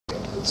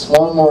It's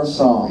one more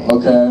song,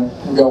 okay?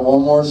 We've got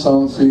one more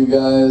song for you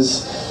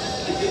guys.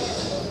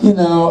 You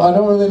know, I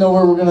don't really know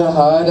where we're gonna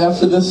hide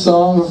after this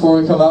song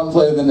before we come out and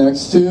play the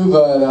next two,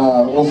 but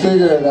we'll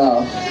figure it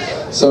out.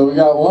 So we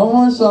got one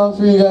more song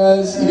for you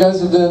guys. You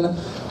guys have been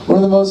one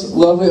of the most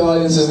lovely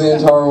audiences in the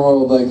entire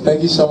world. Like,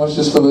 thank you so much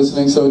just for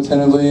listening so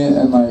attentively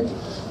and like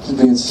just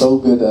being so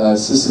good to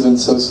us. This has been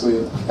so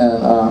sweet.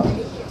 And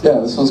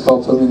yeah, this one's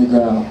called Put Me in the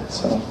Ground.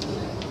 So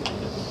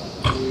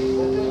if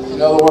you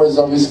know the words,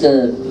 don't be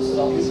scared.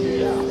 You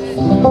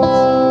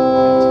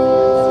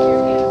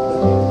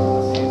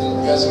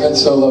guys have been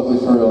so lovely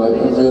for real. I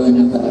really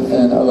mean that.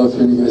 And I love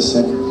hearing you guys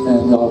sing.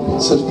 And y'all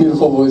have such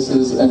beautiful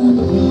voices. And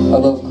I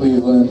love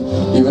Cleveland,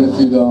 even if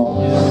you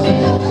don't.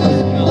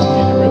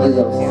 Here we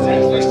go.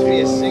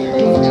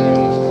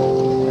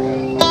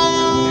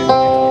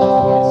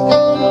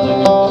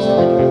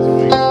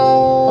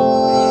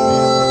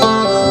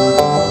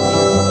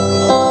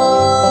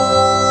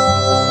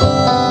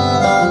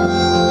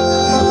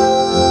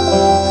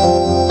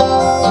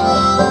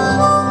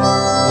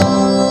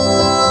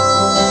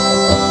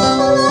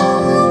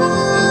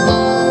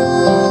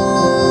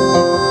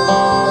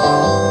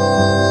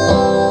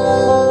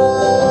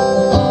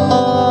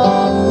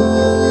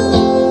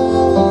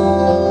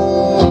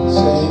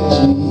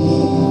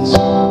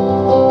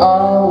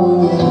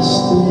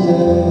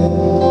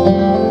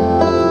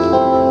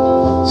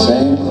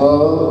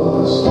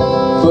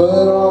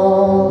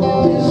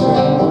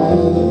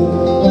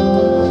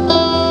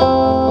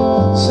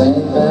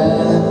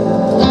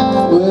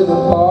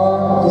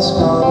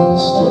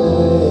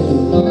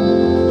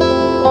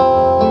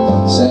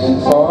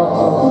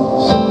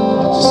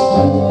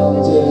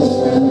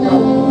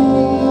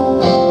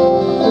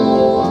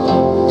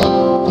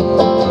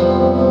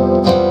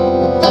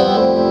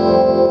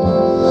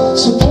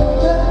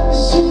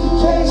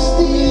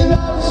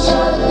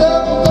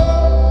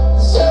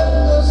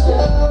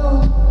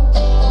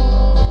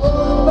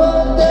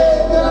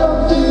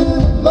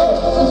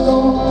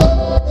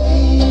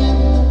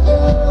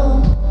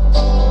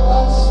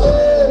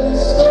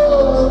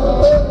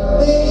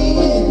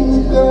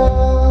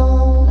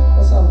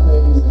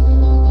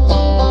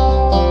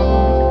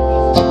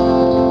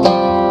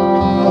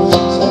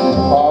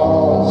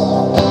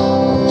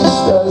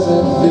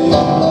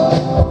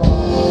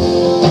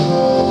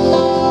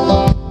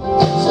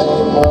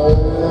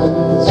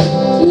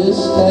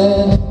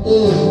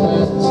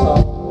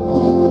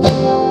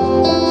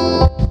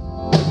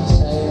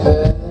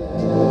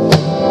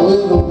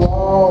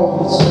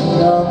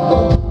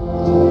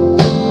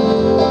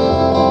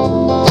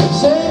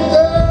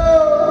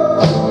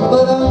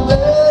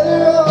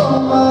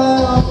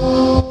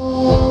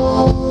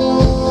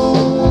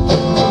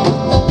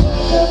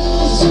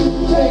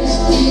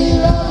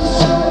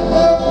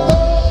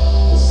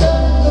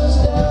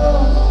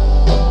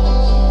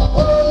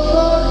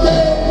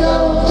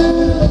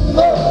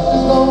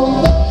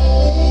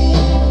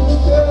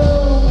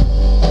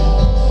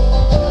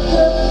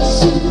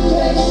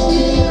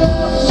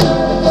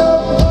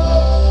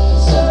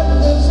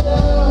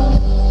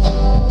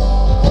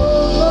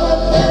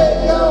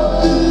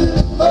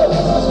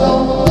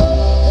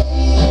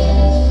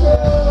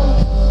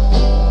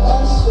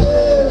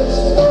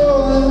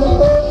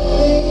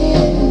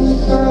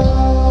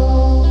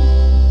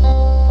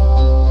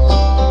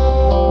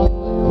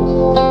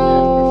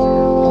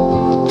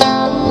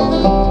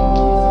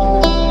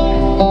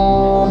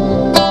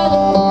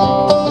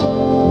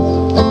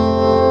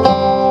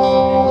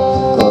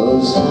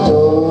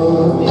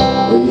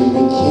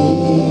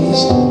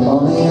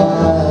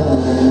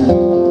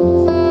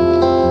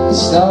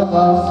 It's not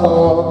my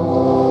fault.